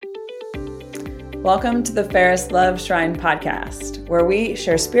Welcome to the Ferris Love Shrine podcast, where we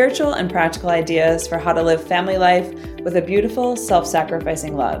share spiritual and practical ideas for how to live family life with a beautiful,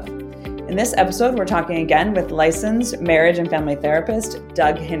 self-sacrificing love. In this episode, we're talking again with licensed marriage and family therapist,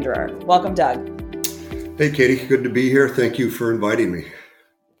 Doug Hinderer. Welcome, Doug. Hey, Katie. Good to be here. Thank you for inviting me.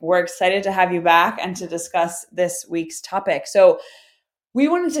 We're excited to have you back and to discuss this week's topic. So we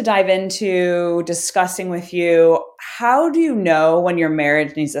wanted to dive into discussing with you, how do you know when your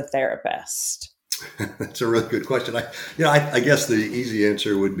marriage needs a therapist? That's a really good question. I guess the easy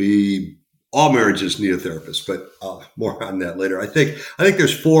answer would be all marriages need a therapist, but more on that later. I think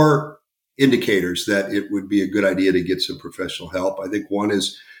there's four indicators that it would be a good idea to get some professional help. I think one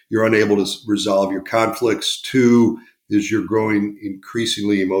is you're unable to resolve your conflicts. Two is you're growing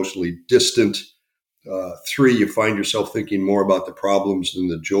increasingly emotionally distant. Three, you find yourself thinking more about the problems than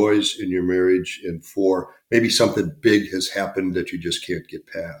the joys in your marriage. And four, maybe something big has happened that you just can't get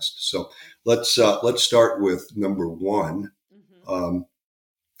past. So let's start with number one.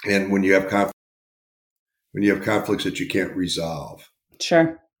 And when you have conflicts that you can't resolve.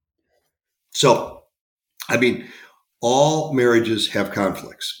 Sure. So, all marriages have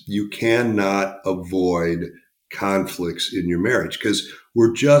conflicts. You cannot avoid conflicts in your marriage because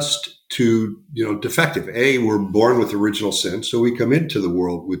we're just too, defective. We're born with original sin, so we come into the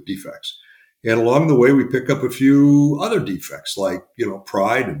world with defects. And along the way, we pick up a few other defects like,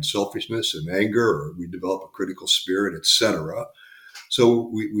 pride and selfishness and anger, or we develop a critical spirit, etc. So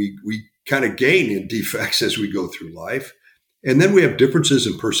we kind of gain in defects as we go through life. And then we have differences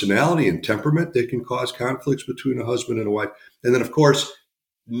in personality and temperament that can cause conflicts between a husband and a wife. And then, of course,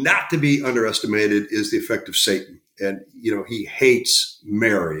 not to be underestimated is the effect of Satan. And, he hates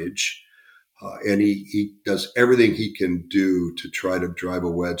marriage, and he does everything he can do to try to drive a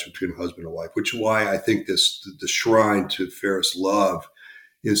wedge between a husband and wife, which is why I think the shrine to Ferris love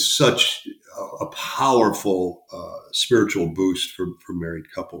is such a powerful spiritual boost for married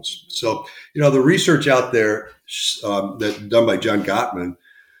couples. So, the research out there that done by John Gottman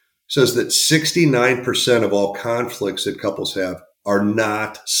says that 69% of all conflicts that couples have are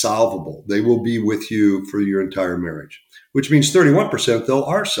not solvable. They will be with you for your entire marriage, which means 31% though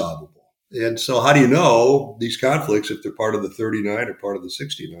are solvable. And so how do you know these conflicts if they're part of the 39 or part of the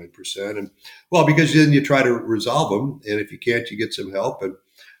 69%? And because then you try to resolve them. And if you can't, you get some help.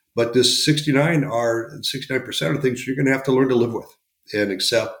 But this 69% are things you're going to have to learn to live with and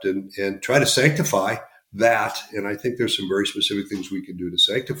accept and try to sanctify that. And I think there's some very specific things we can do to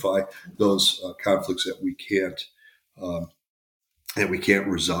sanctify those conflicts that we can't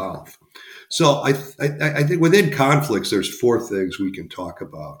resolve. So I think within conflicts, there's four things we can talk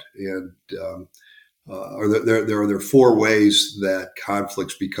about. And there are four ways that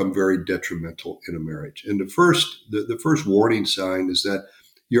conflicts become very detrimental in a marriage. And the first warning sign is that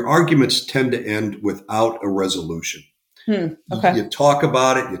your arguments tend to end without a resolution. Okay. You talk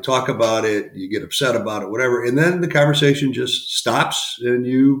about it, you get upset about it, whatever. And then the conversation just stops and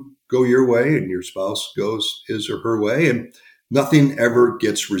you go your way and your spouse goes his or her way and nothing ever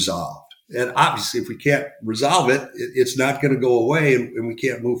gets resolved. And obviously, if we can't resolve it, it's not going to go away and we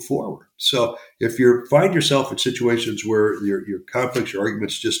can't move forward. So if you find yourself in situations where your conflicts, your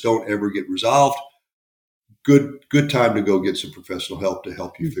arguments just don't ever get resolved, good time to go get some professional help to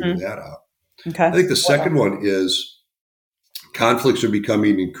help you figure that out. Okay. I think the second one is conflicts are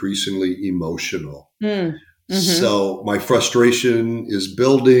becoming increasingly emotional. So my frustration is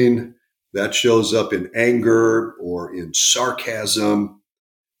building. That shows up in anger or in sarcasm.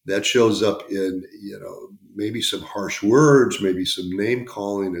 That shows up in, maybe some harsh words, maybe some name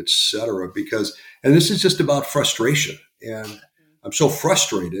calling, etc. And this is just about frustration. And I'm so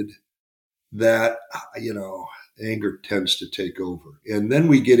frustrated that, anger tends to take over. And then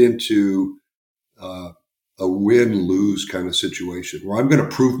we get into a win-lose kind of situation where I'm going to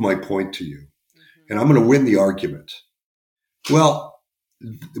prove my point to you and I'm going to win the argument. Well,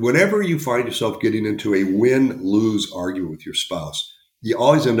 whenever you find yourself getting into a win-lose argument with your spouse, you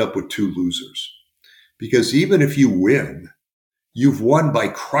always end up with two losers. Because even if you win, you've won by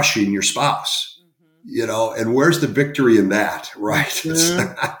crushing your spouse. And where's the victory in that, right? It's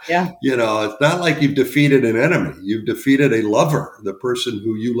not like you've defeated an enemy. You've defeated a lover, the person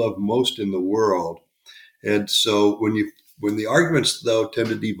who you love most in the world. And so when the arguments, though, tend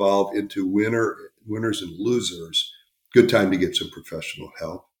to devolve into winners and losers, good time to get some professional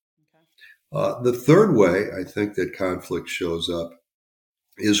help. The third way I think that conflict shows up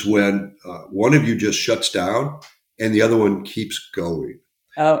is when one of you just shuts down and the other one keeps going.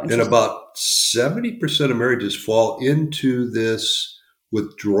 And about 70% of marriages fall into this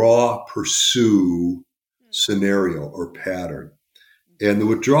withdraw, pursue scenario or pattern. And the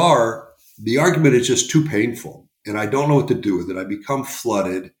withdrawer the argument is just too painful and I don't know what to do with it. I become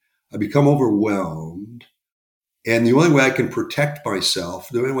flooded. I become overwhelmed. And the only way I can protect myself,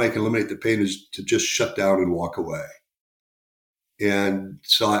 the only way I can eliminate the pain is to just shut down and walk away. And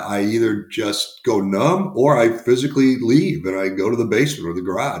so I either just go numb or I physically leave and I go to the basement or the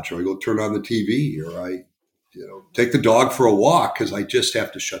garage or I go turn on the TV or I take the dog for a walk because I just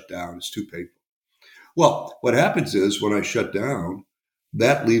have to shut down. It's too painful. Well, what happens is when I shut down,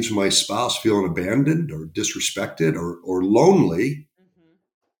 that leaves my spouse feeling abandoned or disrespected or lonely.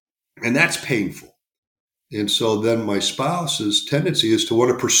 Mm-hmm. And that's painful. And so then my spouse's tendency is to want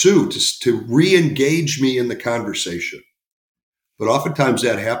to pursue, to re-engage me in the conversation. But oftentimes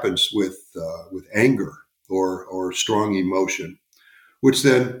that happens with anger or strong emotion, which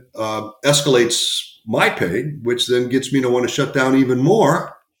then escalates my pain, which then gets me to want to shut down even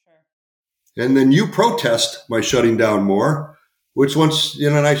more. Sure. And then you protest my shutting down more, which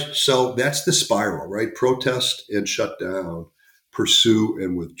so that's the spiral, right? Protest and shut down, pursue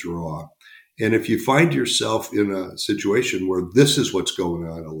and withdraw. And if you find yourself in a situation where this is what's going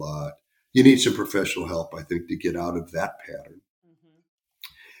on a lot, you need some professional help, I think, to get out of that pattern.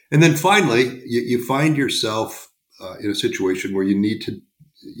 Mm-hmm. And then finally, you find yourself in a situation where you need to,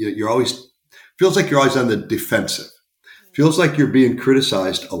 feels like you're always on the defensive. Mm-hmm. Feels like you're being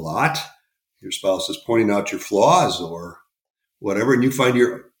criticized a lot. Your spouse is pointing out your flaws or whatever, and you find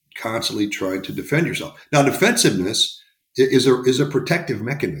you're constantly trying to defend yourself. Now, defensiveness is a protective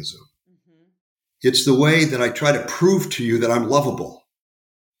mechanism. It's the way that I try to prove to you that I'm lovable.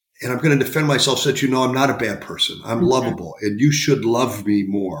 And I'm going to defend myself so that you know I'm not a bad person. I'm lovable and you should love me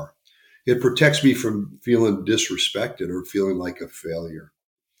more. It protects me from feeling disrespected or feeling like a failure.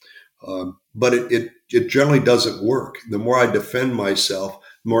 But it generally doesn't work. The more I defend myself,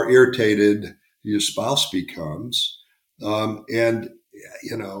 the more irritated your spouse becomes. And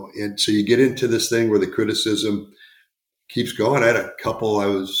so you get into this thing where the criticism keeps going. I had a couple I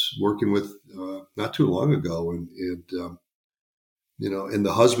was working with not too long ago, and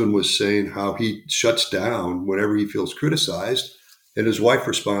the husband was saying how he shuts down whenever he feels criticized, and his wife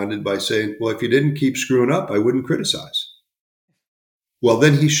responded by saying, "Well, if you didn't keep screwing up, I wouldn't criticize." Well,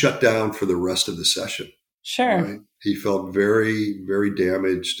 then he shut down for the rest of the session. Sure. Right? He felt very, very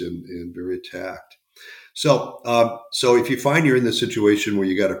damaged and very attacked. So if you find you're in the situation where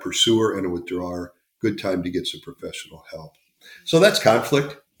you got a pursuer and a withdrawer, good time to get some professional help. So that's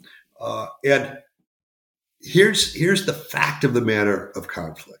conflict. And here's the fact of the matter of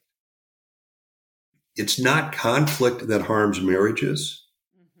conflict. It's not conflict that harms marriages.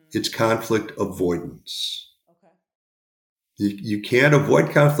 Mm-hmm. It's conflict avoidance. Okay. You can't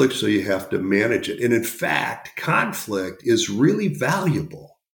avoid conflict, so you have to manage it. And in fact, conflict is really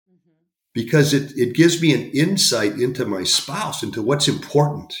valuable because it gives me an insight into my spouse, into what's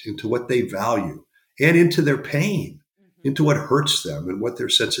important, into what they value, and into their pain, into what hurts them and what their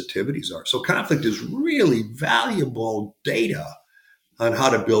sensitivities are. So conflict is really valuable data on how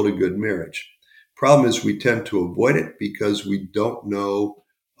to build a good marriage. Problem is we tend to avoid it because we don't know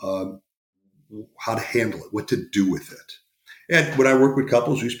how to handle it, what to do with it. And when I work with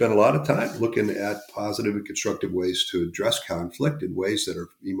couples, we spend a lot of time looking at positive and constructive ways to address conflict in ways that are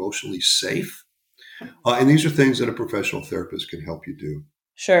emotionally safe. And these are things that a professional therapist can help you do.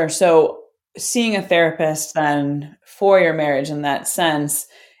 Sure. So seeing a therapist then for your marriage in that sense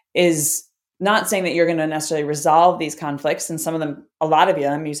is not saying that you're going to necessarily resolve these conflicts. And some of them, a lot of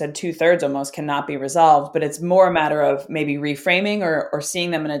them, you said 2/3 almost cannot be resolved, but it's more a matter of maybe reframing or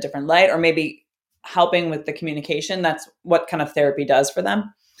seeing them in a different light, or maybe helping with the communication. That's what kind of therapy does for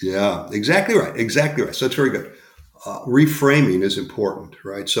them. Yeah, exactly right. Exactly right. So that's very good. Reframing is important,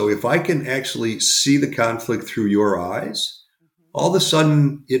 right? So if I can actually see the conflict through your eyes, all of a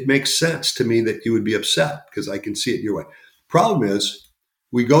sudden it makes sense to me that you would be upset because I can see it your way. Problem is,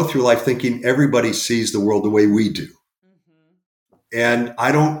 we go through life thinking everybody sees the world the way we do. Mm-hmm. And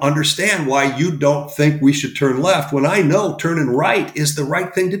I don't understand why you don't think we should turn left when I know turning right is the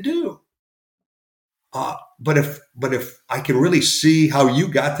right thing to do. But if I can really see how you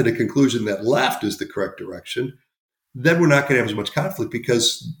got to the conclusion that left is the correct direction, then we're not going to have as much conflict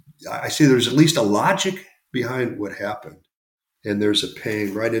because I see there's at least a logic behind what happened and there's a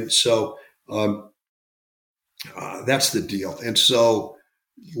pain, right? And so that's the deal. And so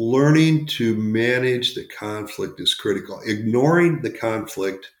learning to manage the conflict is critical. Ignoring the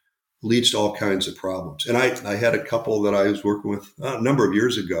conflict leads to all kinds of problems. And I had a couple that I was working with a number of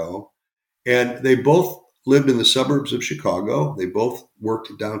years ago, and they both lived in the suburbs of Chicago. They both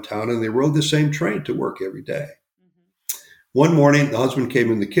worked downtown, and they rode the same train to work every day. Mm-hmm. One morning, the husband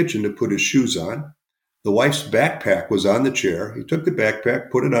came in the kitchen to put his shoes on. The wife's backpack was on the chair. He took the backpack,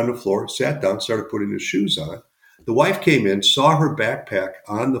 put it on the floor, sat down, started putting his shoes on. The wife came in, saw her backpack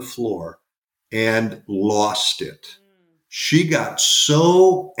on the floor, and lost it. She got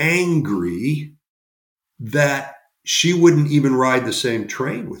so angry that she wouldn't even ride the same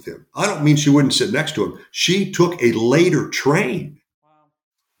train with him. I don't mean she wouldn't sit next to him. She took a later train. Wow.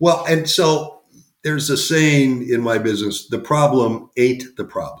 Well, and so there's a saying in my business, the problem ain't the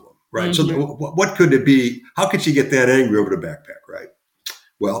problem, right? Mm-hmm. So what could it be? How could she get that angry over the backpack, right?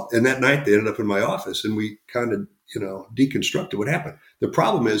 Well, and that night they ended up in my office and we kind of, deconstructed what happened. The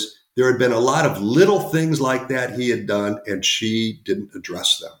problem is there had been a lot of little things like that he had done and she didn't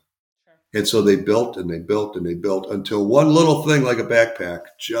address them. Sure. And so they built and they built and they built until one little thing like a backpack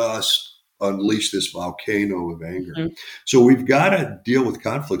just unleashed this volcano of anger. Mm-hmm. So we've got to deal with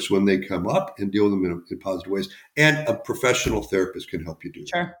conflicts when they come up and deal with them in positive ways. And a professional therapist can help you do that.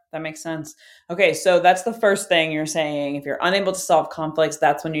 Sure. That makes sense. Okay. So that's the first thing you're saying. If you're unable to solve conflicts,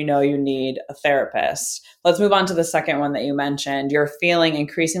 that's when you know you need a therapist. Let's move on to the second one that you mentioned. You're feeling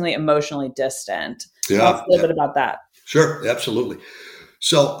increasingly emotionally distant. Tell us a little bit about that. Sure. Absolutely.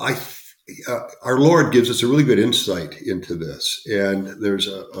 So our Lord gives us a really good insight into this. And there's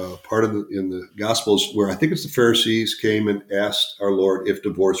a part in the Gospels where I think it's the Pharisees came and asked our Lord if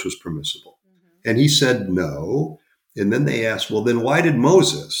divorce was permissible. Mm-hmm. And he said no. And then they asked, well, then why did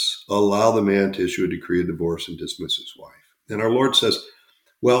Moses allow the man to issue a decree of divorce and dismiss his wife? And our Lord says,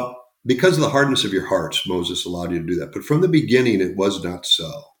 well, because of the hardness of your hearts, Moses allowed you to do that. But from the beginning, it was not so.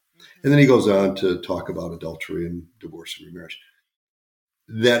 Mm-hmm. And then he goes on to talk about adultery and divorce and remarriage.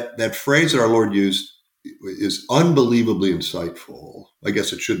 That phrase that our Lord used is unbelievably insightful. I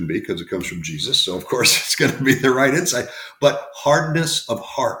guess it shouldn't be because it comes from Jesus. So, of course, it's going to be the right insight. But hardness of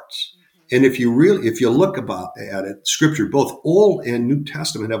heart. Mm-hmm. And if you look at it, Scripture, both Old and New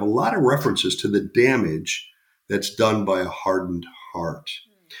Testament, have a lot of references to the damage that's done by a hardened heart.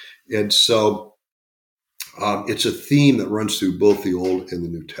 Mm-hmm. And so it's a theme that runs through both the Old and the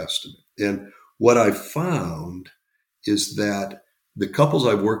New Testament. And what I've found is that the couples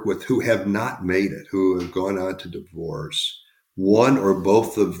I've worked with who have not made it, who have gone on to divorce, one or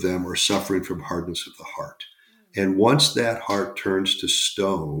both of them are suffering from hardness of the heart. And once that heart turns to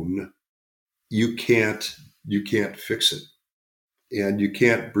stone, you can't fix it. And you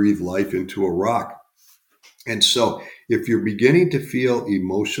can't breathe life into a rock. And so if you're beginning to feel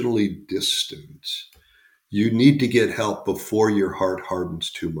emotionally distant, you need to get help before your heart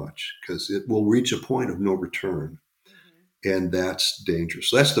hardens too much, because it will reach a point of no return. And that's dangerous.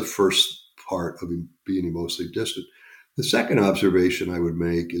 So that's the first part of being emotionally distant. The second observation I would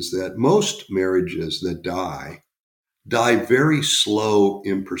make is that most marriages that die very slow,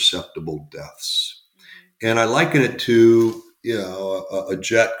 imperceptible deaths. And I liken it to, a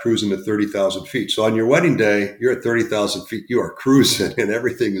jet cruising at 30,000 feet. So on your wedding day, you're at 30,000 feet, you are cruising and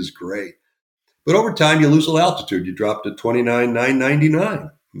everything is great. But over time, you lose a little altitude. You drop to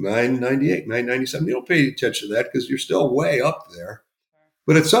 29,999. 998, 997. You don't pay attention to that because you're still way up there.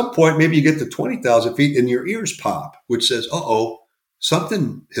 But at some point, maybe you get to 20,000 feet and your ears pop, which says,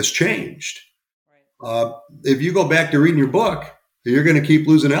 something has changed. Right. If you go back to reading your book, you're going to keep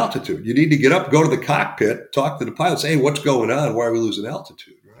losing altitude. You need to get up, go to the cockpit, talk to the pilot, say, hey, what's going on? Why are we losing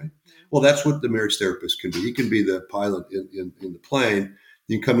altitude? Right? Mm-hmm. Well, that's what the marriage therapist can do. He can be the pilot in the plane.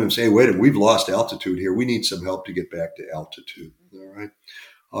 You can come in and say, hey, wait a minute, we've lost altitude here. We need some help to get back to altitude. All right.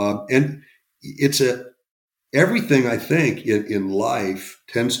 And it's everything I think in life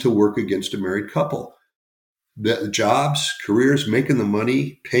tends to work against a married couple. The jobs, careers, making the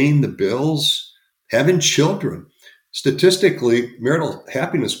money, paying the bills, having children. Statistically, marital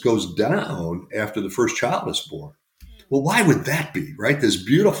happiness goes down after the first child is born. Well, why would that be, right? This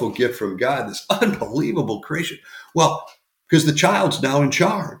beautiful gift from God, this unbelievable creation. Well, because the child's now in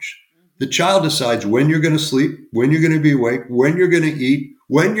charge. The child decides when you're going to sleep, when you're going to be awake, when you're going to eat,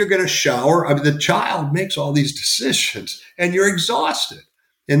 when you're going to shower. I mean, the child makes all these decisions and you're exhausted.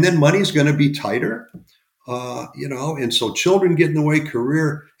 And then money's going to be tighter, and so children get in the way,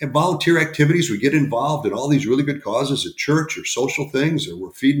 career and volunteer activities. We get involved in all these really good causes at church or social things, or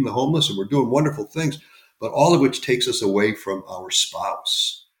we're feeding the homeless and we're doing wonderful things, but all of which takes us away from our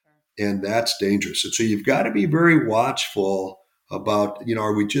spouse. And that's dangerous. And so you've got to be very watchful about,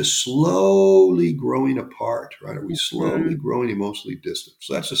 are we just slowly growing apart, right? Are we slowly growing emotionally distant?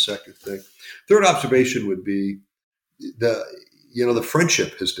 So that's the second thing. Third observation would be the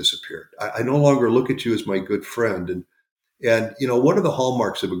friendship has disappeared. I no longer look at you as my good friend. And what are the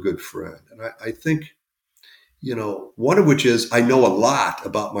hallmarks of a good friend? And I think, one of which is I know a lot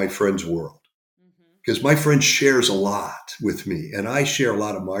about my friend's world because my friend shares a lot with me and I share a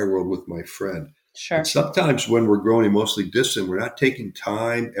lot of my world with my friend. Sure. And sometimes when we're growing emotionally distant, we're not taking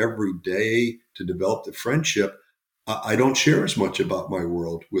time every day to develop the friendship. I don't share as much about my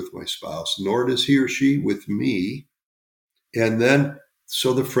world with my spouse, nor does he or she with me. And then,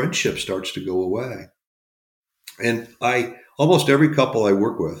 so the friendship starts to go away. And almost every couple I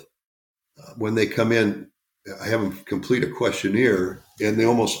work with, when they come in, I have them complete a questionnaire, and they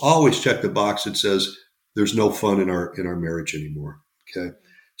almost always check the box that says there's no fun in our marriage anymore. Okay.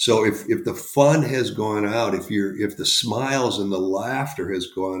 So if the fun has gone out, if the smiles and the laughter has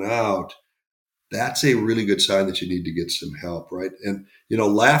gone out, that's a really good sign that you need to get some help, right? And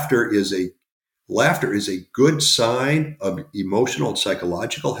laughter is a good sign of emotional and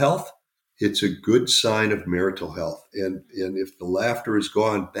psychological health. It's a good sign of marital health. And if the laughter is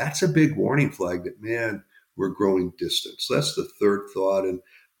gone, that's a big warning flag that, man, we're growing distant. So that's the third thought. And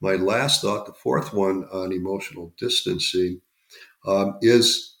my last thought, the fourth one on emotional distancing,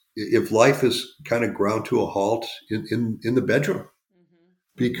 is if life is kind of ground to a halt in the bedroom.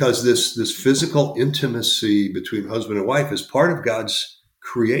 Because this physical intimacy between husband and wife is part of God's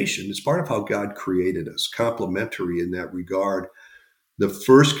creation. It's part of how God created us, complementary in that regard. The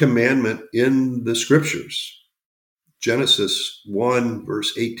first commandment in the scriptures, Genesis 1,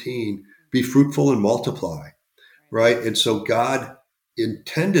 verse 18, be fruitful and multiply, right? And so God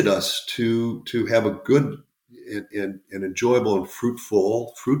intended us to have a good and enjoyable and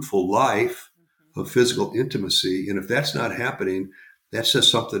fruitful life of physical intimacy. And if that's not happening, that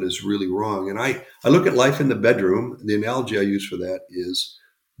says something is really wrong. And I look at life in the bedroom. The analogy I use for that is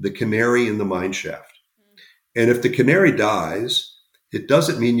the canary in the mine shaft. And if the canary dies, it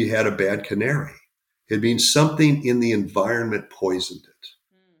doesn't mean you had a bad canary. It means something in the environment poisoned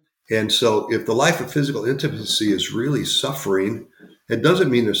it. And so if the life of physical intimacy is really suffering, it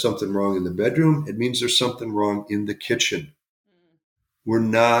doesn't mean there's something wrong in the bedroom. It means there's something wrong in the kitchen. We're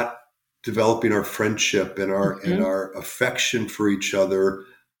not developing our friendship and our affection for each other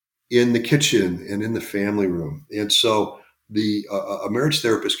in the kitchen and in the family room. And so a marriage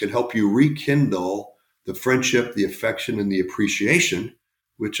therapist can help you rekindle the friendship, the affection, and the appreciation,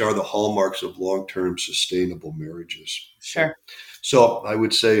 which are the hallmarks of long-term sustainable marriages. Sure. So I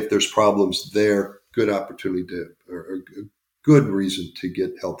would say if there's problems there, good opportunity or good reason to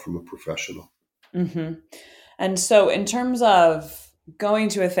get help from a professional. Mm-hmm. And so in terms of going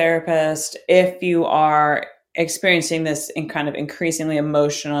to a therapist, if you are experiencing this in kind of increasingly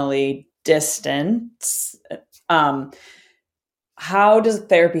emotionally distance, how does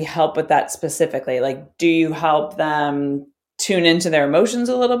therapy help with that specifically? Like, do you help them tune into their emotions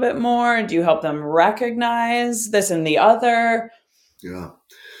a little bit more? Do you help them recognize this and the other? Yeah.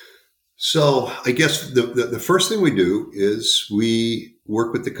 So I guess the first thing we do is we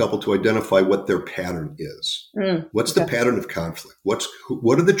work with the couple to identify what their pattern is. What's the pattern of conflict?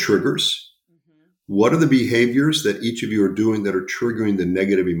 What are the triggers? What are the behaviors that each of you are doing that are triggering the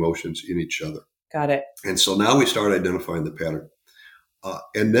negative emotions in each other? Got it. And so now we start identifying the pattern.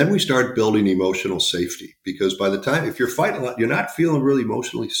 And then we start building emotional safety, because by the time, if you're fighting a lot, you're not feeling really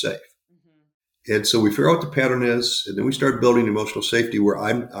emotionally safe. And so we figure out what the pattern is, and then we start building emotional safety where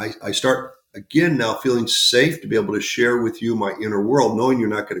I start again now feeling safe to be able to share with you my inner world, knowing you're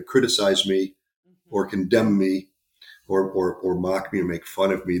not going to criticize me or condemn me or mock me or make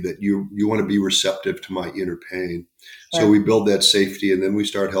fun of me, that you want to be receptive to my inner pain. Sure. So we build that safety, and then we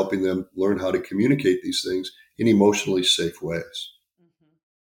start helping them learn how to communicate these things in emotionally safe ways.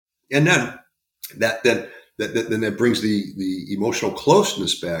 And then that brings the emotional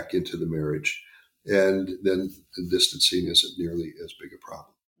closeness back into the marriage. And then the distancing isn't nearly as big a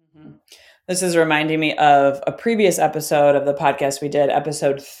problem. Mm-hmm. This is reminding me of a previous episode of the podcast we did,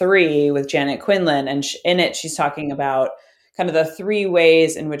 episode 3 with Janet Quinlan. And in it, she's talking about kind of the 3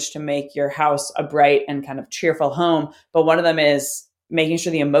 ways in which to make your house a bright and kind of cheerful home. But one of them is making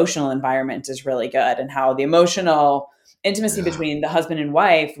sure the emotional environment is really good, and how the emotional intimacy between the husband and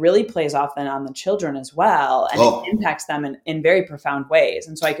wife really plays off then on the children as well. And it impacts them in very profound ways.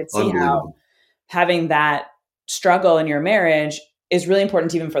 And so I could see how having that struggle in your marriage is really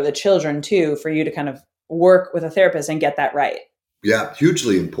important even for the children too, for you to kind of work with a therapist and get that right. Yeah,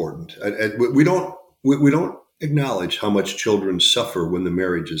 hugely important. And we don't acknowledge how much children suffer when the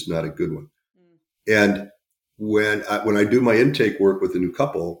marriage is not a good one. And when I do my intake work with a new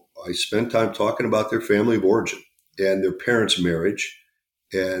couple, I spend time talking about their family of origin and their parents' marriage,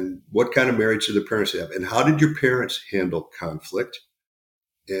 and what kind of marriage did their parents have, and how did your parents handle conflict?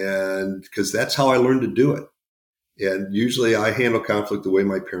 And because that's how I learned to do it. And usually I handle conflict the way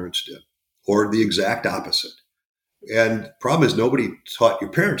my parents did, or the exact opposite. And problem is nobody taught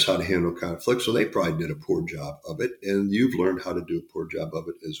your parents how to handle conflict, so they probably did a poor job of it, and you've learned how to do a poor job of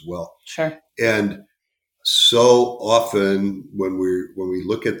it as well. Sure. And so often when we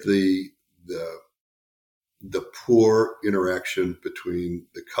look at the poor interaction between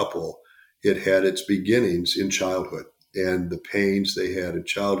the couple, it had its beginnings in childhood, and the pains they had in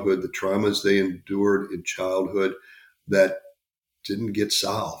childhood, the traumas they endured in childhood that didn't get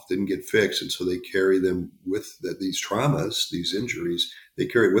solved, didn't get fixed. And so they carry them with these traumas, these injuries, they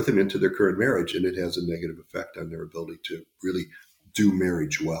carry it with them into their current marriage, and it has a negative effect on their ability to really do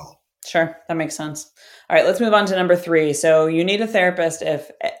marriage well. Sure. That makes sense. All right, let's move on to number 3. So you need a therapist if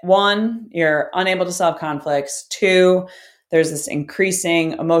 1, you're unable to solve conflicts, 2, there's this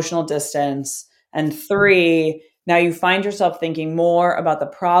increasing emotional distance, and 3, now you find yourself thinking more about the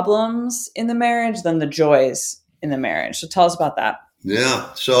problems in the marriage than the joys in the marriage. So tell us about that.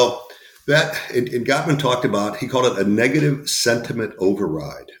 Yeah. So that, and Gottman talked about, he called it a negative sentiment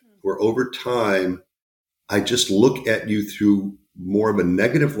override, where over time, I just look at you through more of a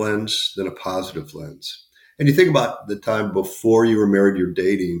negative lens than a positive lens. And you think about the time before you were married, you're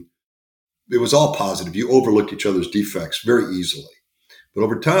dating, it was all positive. You overlooked each other's defects very easily. But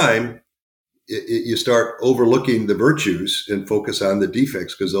over time, you start overlooking the virtues and focus on the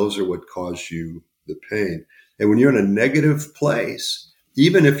defects because those are what cause you the pain. And when you're in a negative place,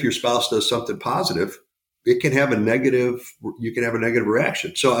 even if your spouse does something positive, you can have a negative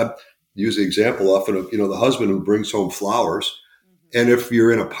reaction. So I use the example often of, the husband who brings home flowers. And if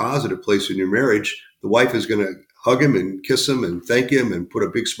you're in a positive place in your marriage, the wife is going to hug him and kiss him and thank him and put a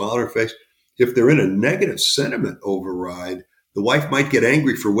big smile on her face. If they're in a negative sentiment override, the wife might get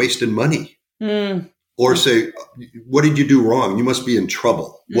angry for wasting money or say, what did you do wrong? You must be in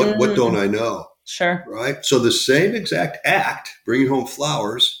trouble. What don't I know? Sure. Right. So the same exact act, bringing home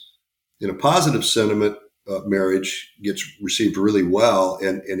flowers in a positive sentiment marriage gets received really well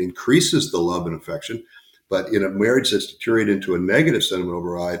and increases the love and affection. But in a marriage that's deteriorated into a negative sentiment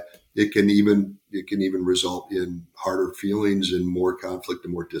override, it can even result in harder feelings and more conflict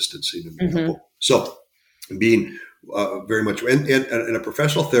and more distancing in the couple. So being very much, and a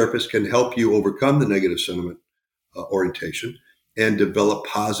professional therapist can help you overcome the negative sentiment orientation and develop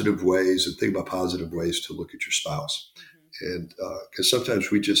positive ways and think about positive ways to look at your spouse. And because sometimes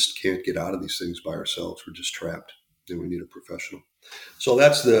we just can't get out of these things by ourselves. We're just trapped and we need a professional. So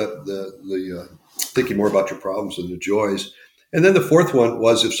that's the thinking more about your problems and the joys. And then the fourth one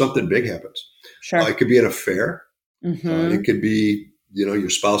was if something big happens. Sure. It could be an affair. It could be, your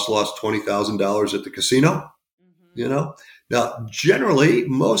spouse lost $20,000 at the casino, Now, generally,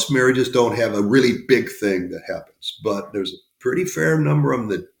 most marriages don't have a really big thing that happens, but there's a pretty fair number of them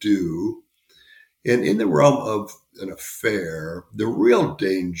that do. And in the realm of an affair, the real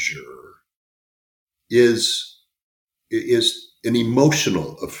danger is an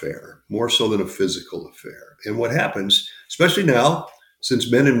emotional affair, more so than a physical affair. And what happens, especially now,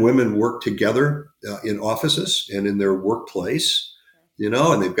 since men and women work together in offices and in their workplace,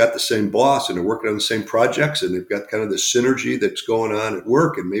 and they've got the same boss and they're working on the same projects and they've got kind of this synergy that's going on at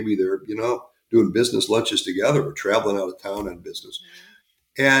work, and maybe they're, doing business lunches together or traveling out of town on business.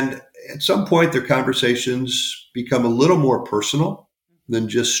 And at some point, their conversations become a little more personal than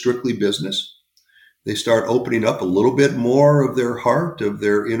just strictly business. They start opening up a little bit more of their heart, of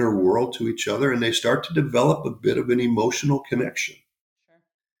their inner world to each other, and they start to develop a bit of an emotional connection.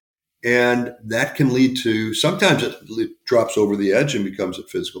 And that can lead to, sometimes it drops over the edge and becomes a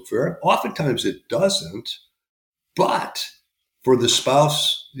physical affair. Oftentimes it doesn't. But for the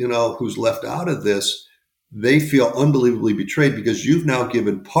spouse, who's left out of this, they feel unbelievably betrayed because you've now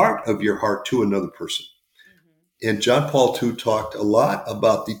given part of your heart to another person. And John Paul II talked a lot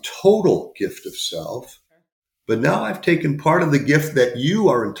about the total gift of self. But now I've taken part of the gift that you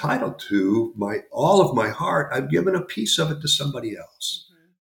are entitled to, all of my heart. I've given a piece of it to somebody else.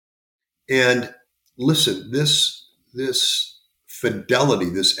 And listen, this fidelity,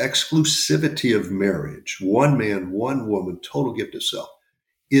 this exclusivity of marriage, one man, one woman, total gift of self,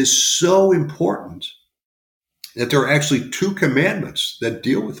 is so important that there are actually 2 commandments that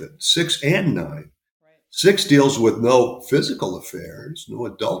deal with it, 6 and 9. Right. 6 deals with no physical affairs, no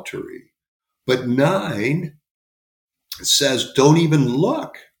adultery. But 9 says, don't even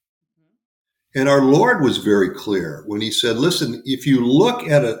look. And our Lord was very clear when he said, listen, if you look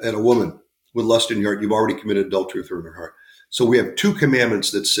at a woman with lust in your heart, you've already committed adultery with her in her heart. So we have 2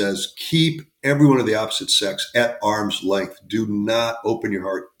 commandments that says, keep everyone of the opposite sex at arm's length. Do not open your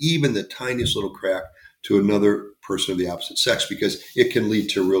heart, even the tiniest little crack, to another person of the opposite sex, because it can lead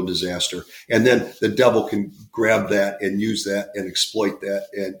to real disaster. And then the devil can grab that and use that and exploit that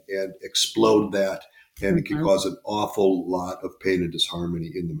and explode that and it can cause an awful lot of pain and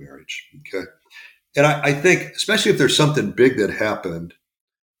disharmony in the marriage. Okay. And I think, especially if there's something big that happened,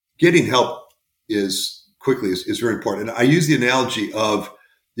 getting help is very important. And I use the analogy of,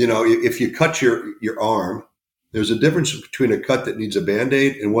 if you cut your arm, there's a difference between a cut that needs a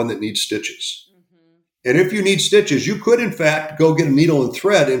Band-Aid and one that needs stitches. And if you need stitches, you could, in fact, go get a needle and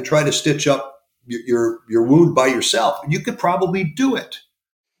thread and try to stitch up your wound by yourself. You could probably do it,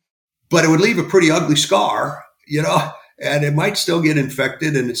 but it would leave a pretty ugly scar, and it might still get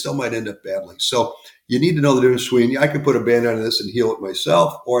infected and it still might end up badly. So you need to know the difference between, I can put a Band-Aid on this and heal it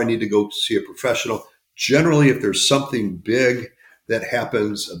myself, or I need to go see a professional. Generally, if there's something big that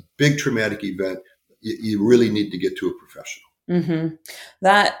happens, a big traumatic event, you really need to get to a professional. Mm-hmm.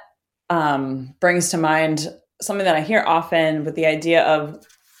 That brings to mind something that I hear often with the idea of,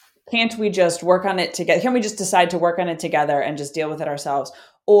 can't we just work on it together? Can't we just decide to work on it together and just deal with it ourselves?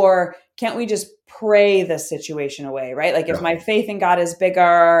 Or can't we just pray the situation away, right? Like if my faith in God is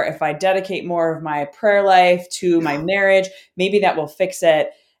bigger, if I dedicate more of my prayer life to my marriage, maybe that will fix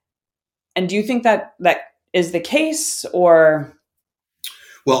it. And do you think that is the case, or?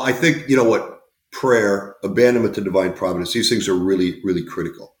 Well, I think, prayer, abandonment to divine providence, these things are really, really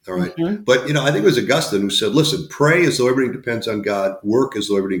critical. All right. Mm-hmm. But, I think it was Augustine who said, listen, pray as though everything depends on God, work as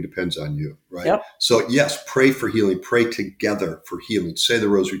though everything depends on you. Right. Yep. So yes, pray for healing, pray together for healing, say the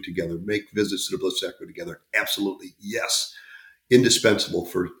rosary together, make visits to the Blessed Sacrament together. Absolutely. Yes. Indispensable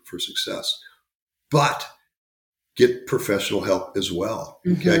for success, but get professional help as well.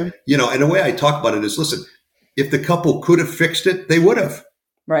 Okay. Mm-hmm. And the way I talk about it is, listen, if the couple could have fixed it, they would have.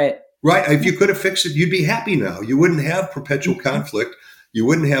 Right. Right. If you could have fixed it, you'd be happy now. You wouldn't have perpetual conflict. You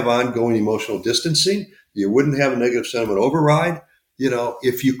wouldn't have ongoing emotional distancing. You wouldn't have a negative sentiment override.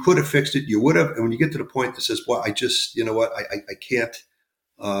 If you could have fixed it, you would have. And when you get to the point that says, boy, I just, I can't,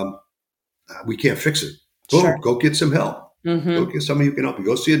 we can't fix it. Boom, sure. Go get some help. Mm-hmm. Go get somebody who can help you.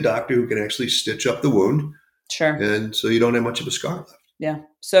 Go see a doctor who can actually stitch up the wound. Sure. And so you don't have much of a scar left. Yeah.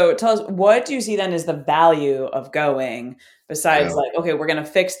 So tell us, what do you see then is the value of going, besides okay, we're going to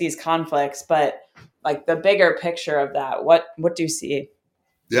fix these conflicts, but like the bigger picture of that, what do you see?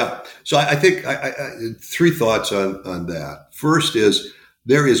 Yeah. So I think I three thoughts on that. First is,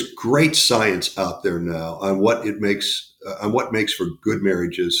 there is great science out there now on what makes for good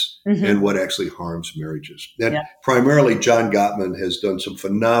marriages and what actually harms marriages. And primarily John Gottman has done some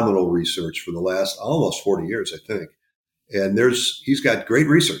phenomenal research for the last almost 40 years, I think. And he's got great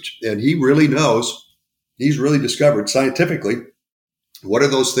research, and he really knows, he's really discovered scientifically what are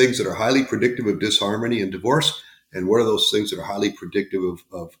those things that are highly predictive of disharmony and divorce, and what are those things that are highly predictive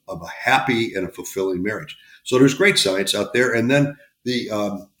of a happy and a fulfilling marriage. So there's great science out there. And then the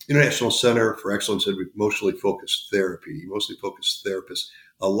International Center for Excellence in Emotionally Focused Therapy, emotionally focused therapists,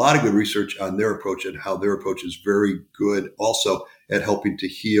 a lot of good research on their approach, and how their approach is very good also at helping to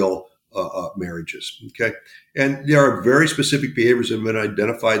heal marriages. Okay. And there are very specific behaviors that have been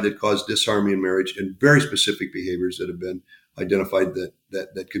identified that cause disharmony in marriage, and very specific behaviors that have been identified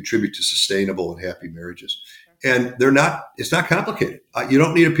that contribute to sustainable and happy marriages. And it's not complicated. You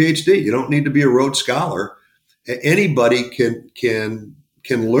don't need a PhD. You don't need to be a Rhodes Scholar. Anybody can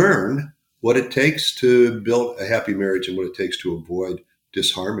learn what it takes to build a happy marriage and what it takes to avoid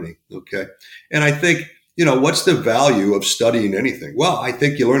disharmony. Okay. And I think, what's the value of studying anything? Well, I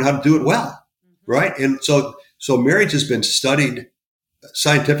think you learn how to do it well, right? And so marriage has been studied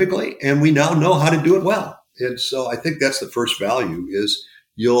scientifically, and we now know how to do it well. And so I think that's the first value is,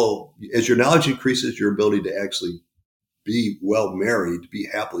 as your knowledge increases, your ability to actually be well married, be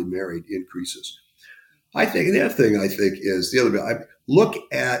happily married, increases. I think the other thing is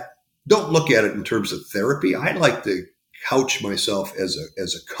don't look at it in terms of therapy. I like to couch myself as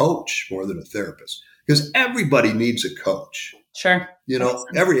a coach more than a therapist, because everybody needs a coach. Sure.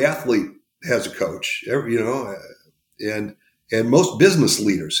 Every athlete has a coach, and most business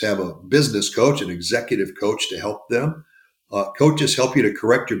leaders have a business coach, an executive coach to help them. Coaches help you to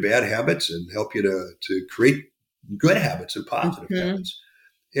correct your bad habits and help you to create good habits and positive habits.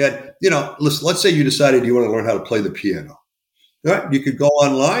 And, let's say you decided you want to learn how to play the piano. All right. You could go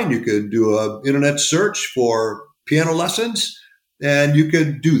online, you could do an internet search for piano lessons, and you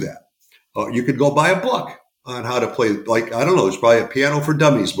could do that. You could go buy a book on how to play, there's probably a Piano for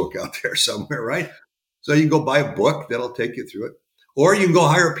Dummies book out there somewhere, right? So you can go buy a book that'll take you through it. Or you can go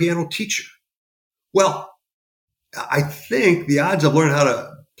hire a piano teacher. Well, I think the odds of learning how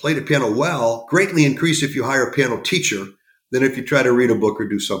to play the piano well greatly increase if you hire a piano teacher than if you try to read a book or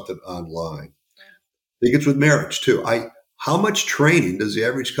do something online. I think it's with marriage too. How much training does the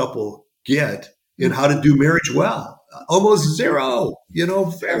average couple get in how to do marriage well? almost zero,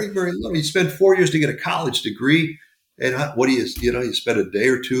 very, very low. You spend 4 years to get a college degree. And what do you spend a day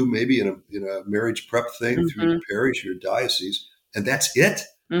or two maybe in a marriage prep thing through the parish, your diocese, and that's it.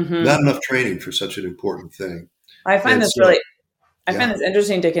 Not enough training for such an important thing. I find this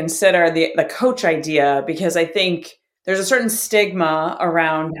interesting to consider the coach idea, because I think there's a certain stigma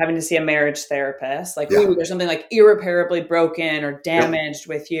around having to see a marriage therapist. Like, ooh, there's something like irreparably broken or damaged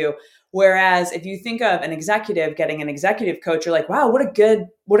with you. Whereas if you think of an executive getting an executive coach, you're like, wow, what a good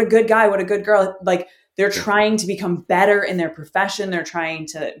guy, what a good girl. Like, they're trying to become better in their profession. They're trying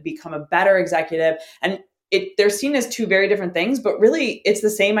to become a better executive. And they're seen as two very different things, but really it's the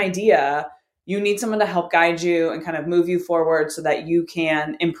same idea. You need someone to help guide you and kind of move you forward so that you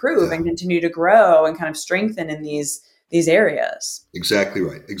can improve and continue to grow and kind of strengthen in these areas. Exactly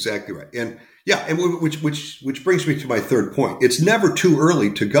right. And which brings me to my third point. It's never too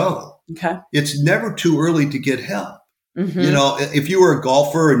early to go. Okay. It's never too early to get help. If you were a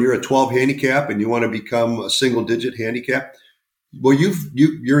golfer and you're a 12 handicap and you want to become a single digit handicap, well,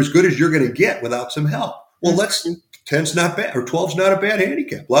 you're as good as you're going to get without some help. Well, 10's not bad, or 12's not a bad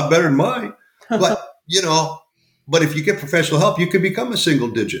handicap. A lot better than mine. But, but if you get professional help, you can become a single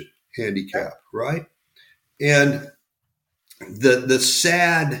digit handicap, right? And the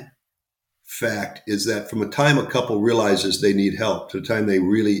sad fact is that from the time a couple realizes they need help to the time they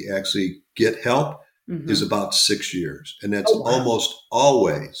really actually get help is about 6 years. And that's almost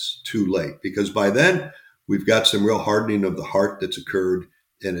always too late, because by then we've got some real hardening of the heart that's occurred,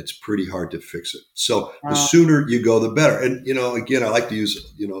 and it's pretty hard to fix it. So the sooner you go, the better. And, again, I like to use,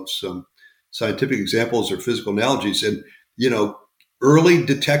 some scientific examples or physical analogies. And, early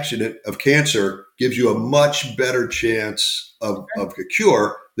detection of cancer gives you a much better chance of a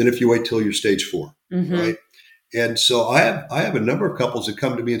cure than if you wait till you're stage 4, right? And so I have a number of couples that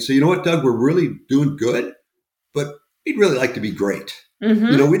come to me and say, you know what, Doug, we're really doing good, but we'd really like to be great.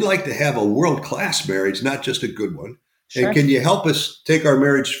 We'd like to have a world-class marriage, not just a good one. Sure. And can you help us take our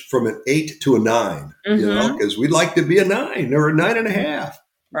marriage from an 8 to a 9? Because we'd like to be a 9 or a 9.5.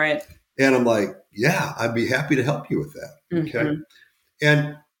 Right. And I'm like, yeah, I'd be happy to help you with that. Okay.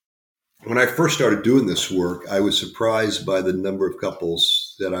 And when I first started doing this work, I was surprised by the number of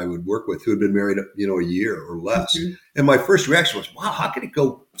couples that I would work with who had been married, a year or less. And my first reaction was, wow, how can it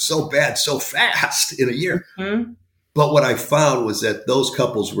go so bad so fast in a year? But what I found was that those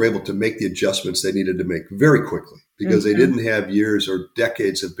couples were able to make the adjustments they needed to make very quickly, because they didn't have years or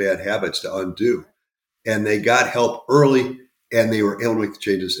decades of bad habits to undo. And they got help early, and they were able to make the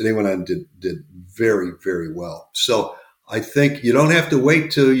changes, and they went on and did very, very well. So I think you don't have to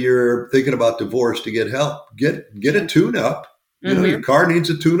wait till you're thinking about divorce to get help. Get a tune-up. Your car needs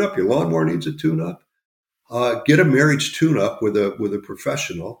a tune-up. Your lawnmower needs a tune-up. Get a marriage tune-up with a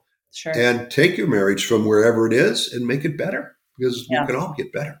professional. Sure. And take your marriage from wherever it is and make it better, because you can all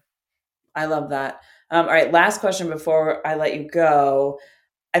get better. I love that. All right, last question before I let you go.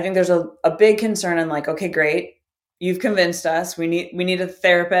 I think there's a big concern in like, okay, great. You've convinced us we need a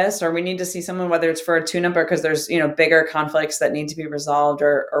therapist, or we need to see someone, whether it's for a tune-up or because there's, bigger conflicts that need to be resolved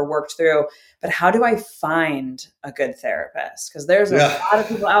or worked through. But how do I find a good therapist? Because there's a lot of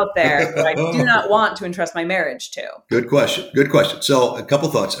people out there that I do not want to entrust my marriage to. Good question. So a couple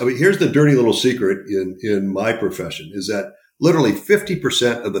thoughts. Here's the dirty little secret in my profession is that literally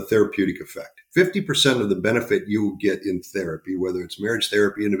 50% of the therapeutic effect, 50% of the benefit you will get in therapy, whether it's marriage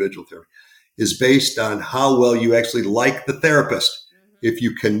therapy, individual therapy, is based on how well you actually like the therapist. If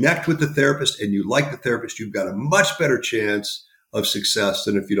you connect with the therapist and you like the therapist, you've got a much better chance of success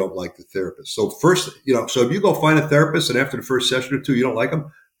than if you don't like the therapist. So first, so if you go find a therapist and after the first session or two, you don't like them,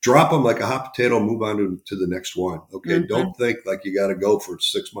 drop them like a hot potato and move on to the next one. Okay. Don't think like you got to go for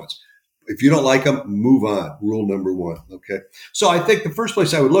 6 months. If you don't like them, move on. Rule number 1. Okay. So I think the first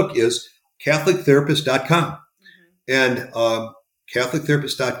place I would look is CatholicTherapist.com and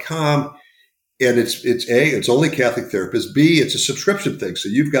CatholicTherapist.com. And it's only Catholic therapists. B, it's a subscription thing. So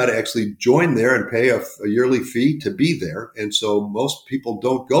you've got to actually join there and pay a yearly fee to be there. And so most people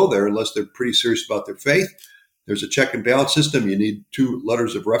don't go there unless they're pretty serious about their faith. There's a check and balance system. You need 2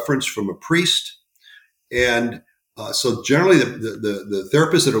 letters of reference from a priest. And so generally the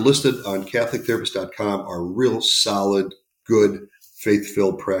therapists that are listed on CatholicTherapist.com are real solid, good,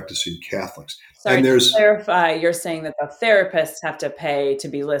 faith-filled practicing Catholics. Sorry, and to clarify, you're saying that the therapists have to pay to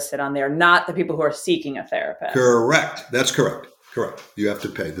be listed on there, not the people who are seeking a therapist. Correct. That's correct. You have to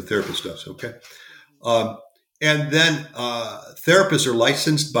pay. The therapist does. Okay. And then therapists are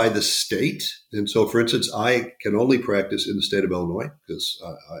licensed by the state. And so, for instance, I can only practice in the state of Illinois because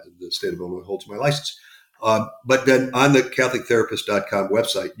the state of Illinois holds my license. But then on the CatholicTherapist.com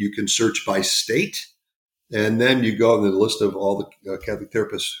website, you can search by state. And then you go, and the list of all the Catholic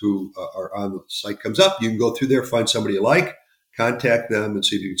therapists who are on the site comes up. You can go through there, find somebody you like, contact them, and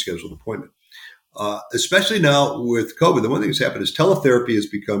see if you can schedule an appointment. Especially now with COVID, the one thing that's happened is teletherapy has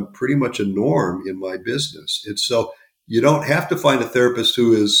become pretty much a norm in my business. And so you don't have to find a therapist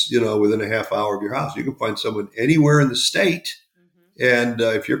who is, within a half hour of your house. You can find someone anywhere in the state. And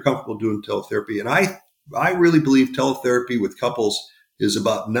if you're comfortable doing teletherapy, and I really believe teletherapy with couples is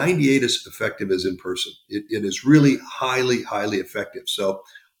about 98% as effective as in person. It is really highly, highly effective. So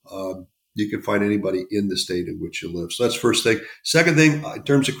you can find anybody in the state in which you live. So that's the first thing. Second thing, in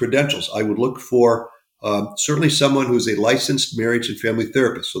terms of credentials, I would look for certainly someone who's a licensed marriage and family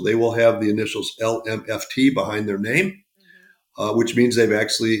therapist. So they will have the initials LMFT behind their name, which means they've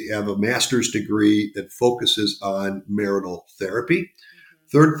actually have a master's degree that focuses on marital therapy.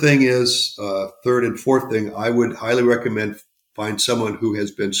 Third and fourth thing, I would highly recommend find someone who has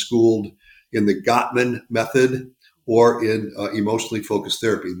been schooled in the Gottman method or in emotionally focused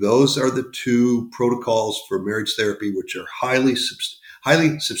therapy. Those are the two protocols for marriage therapy, which are highly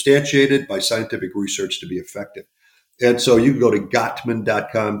substantiated by scientific research to be effective. And so you can go to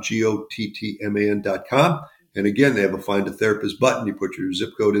Gottman.com, Gottman.com. And again, they have a find a therapist button. You put your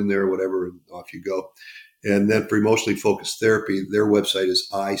zip code in there or whatever, and off you go. And then for emotionally focused therapy, their website is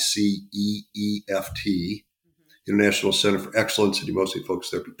ICEEFT, International Center for Excellence in Emotionally Focused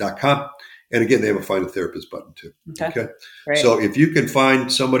Therapy.com. And again, they have a find a therapist button too. Okay. So if you can find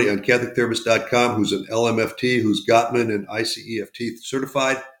somebody on CatholicTherapist.com who's an LMFT, who's Gottman and ICEFT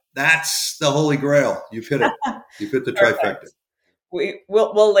certified, that's the holy grail. You've hit it. You've hit the trifecta.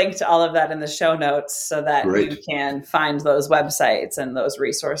 We'll link to all of that in the show notes so that you can find those websites and those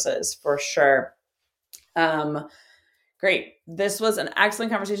resources for sure. Great. This was an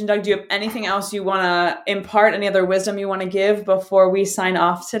excellent conversation, Doug. Do you have anything else you want to impart? Any other wisdom you want to give before we sign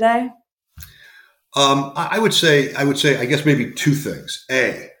off today? I would say, I guess maybe two things.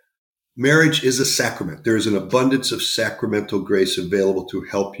 A, marriage is a sacrament. There is an abundance of sacramental grace available to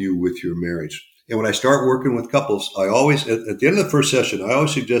help you with your marriage. And when I start working with couples, I always, at the end of the first session, I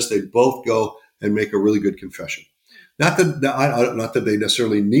always suggest they both go and make a really good confession. Not that they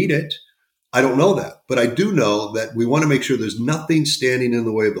necessarily need it. I don't know that, but I do know that we want to make sure there's nothing standing in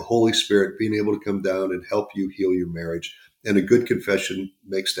the way of the Holy Spirit being able to come down and help you heal your marriage. And a good confession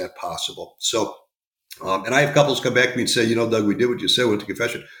makes that possible. So, and I have couples come back to me and say, Doug, we did what you said, went to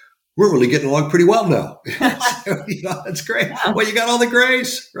confession. We're really getting along pretty well now. That's great. Yeah. Well, you got all the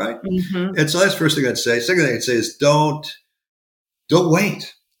grace, right? Mm-hmm. And so that's the first thing I'd say. Second thing I'd say is don't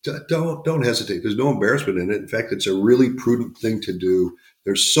wait. Don't hesitate. There's no embarrassment in it. In fact, it's a really prudent thing to do.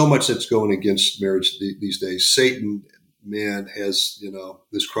 There's so much that's going against marriage these days. Satan, man, has,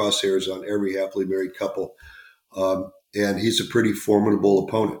 this crosshairs on every happily married couple. And he's a pretty formidable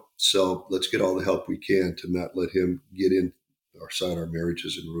opponent. So let's get all the help we can to not let him get in our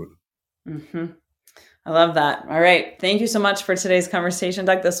marriages and ruin them. Mm-hmm. I love that. All right. Thank you so much for today's conversation,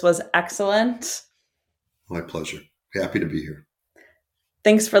 Doug. This was excellent. My pleasure. Happy to be here.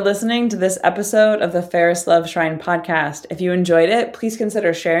 Thanks for listening to this episode of the Ferris Love Shrine podcast. If you enjoyed it, please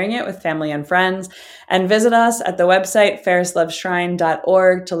consider sharing it with family and friends, and visit us at the website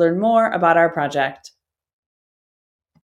ferrisloveshrine.org to learn more about our project.